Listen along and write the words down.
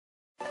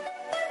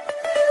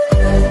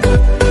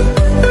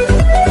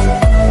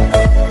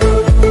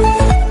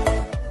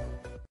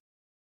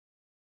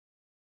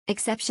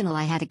Exceptional.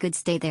 I had a good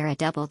stay there at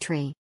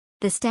DoubleTree.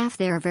 The staff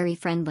there are very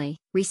friendly,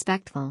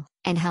 respectful,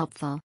 and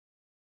helpful.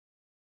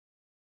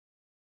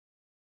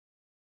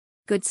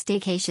 Good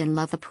staycation.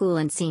 Love the pool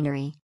and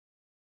scenery.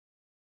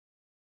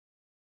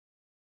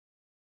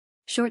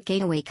 Short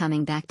getaway.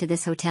 Coming back to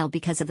this hotel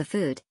because of the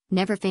food.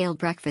 Never failed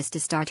breakfast to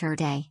start her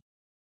day.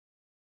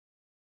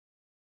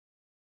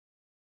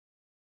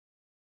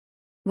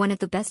 One of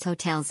the best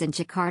hotels in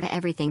Jakarta.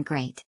 Everything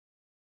great.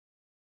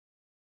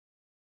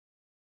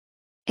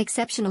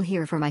 Exceptional.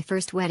 Here for my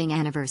first wedding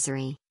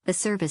anniversary. The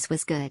service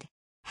was good.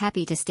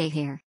 Happy to stay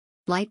here.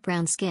 Light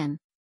brown skin.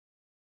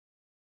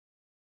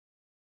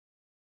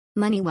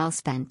 Money well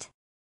spent.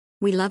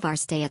 We love our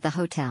stay at the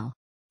hotel.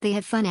 They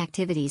have fun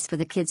activities for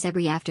the kids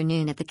every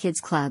afternoon at the kids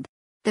club.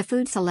 The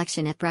food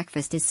selection at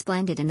breakfast is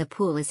splendid and the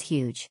pool is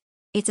huge.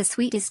 It's a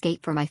sweet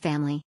escape for my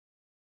family.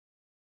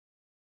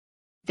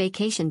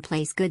 Vacation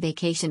place. Good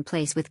vacation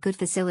place with good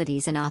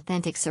facilities and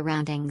authentic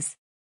surroundings.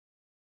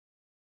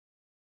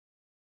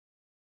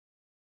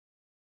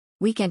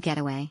 Weekend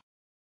getaway.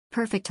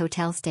 Perfect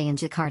hotel stay in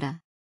Jakarta.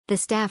 The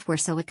staff were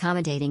so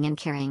accommodating and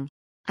caring.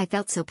 I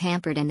felt so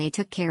pampered and they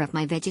took care of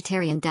my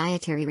vegetarian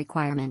dietary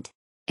requirement.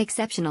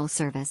 Exceptional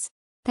service.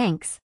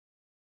 Thanks.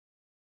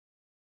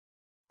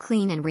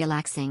 Clean and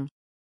relaxing.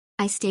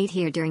 I stayed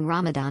here during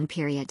Ramadan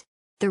period.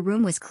 The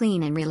room was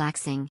clean and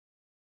relaxing.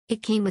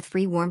 It came with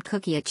free warm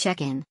cookie at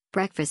check-in.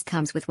 Breakfast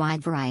comes with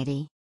wide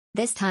variety.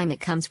 This time it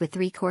comes with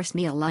 3-course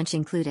meal, lunch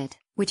included,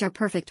 which are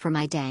perfect for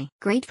my day.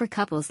 Great for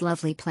couples.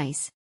 Lovely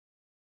place.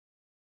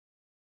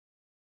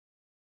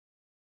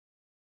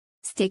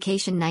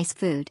 Staycation. Nice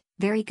food,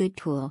 very good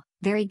pool,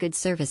 very good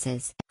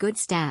services, good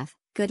staff,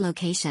 good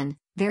location,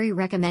 very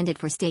recommended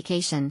for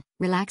staycation,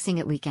 relaxing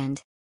at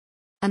weekend.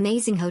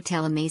 Amazing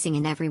hotel. Amazing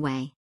in every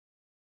way.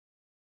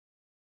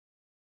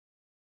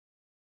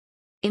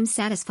 I'm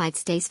satisfied.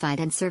 Satisfied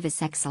and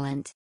service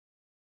excellent.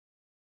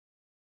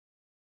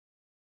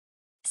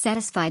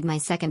 Satisfied. My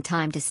second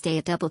time to stay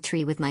at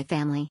DoubleTree with my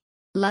family.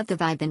 Love the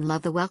vibe and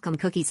love the welcome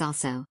cookies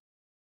also.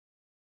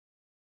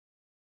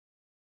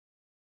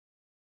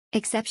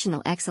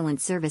 Exceptional.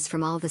 Excellent service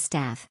from all the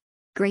staff.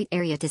 Great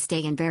area to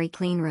stay in. Very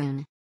clean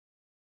room.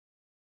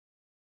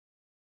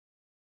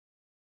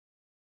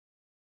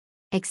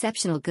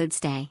 Exceptional. Good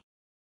stay.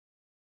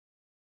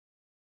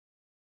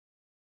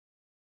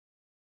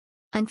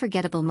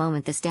 Unforgettable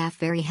moment. The staff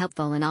very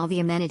helpful and all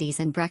the amenities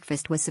and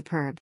breakfast was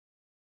superb.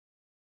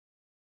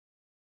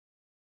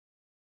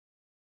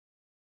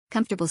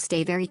 Comfortable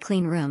stay. Very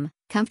clean room,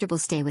 comfortable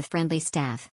stay with friendly staff.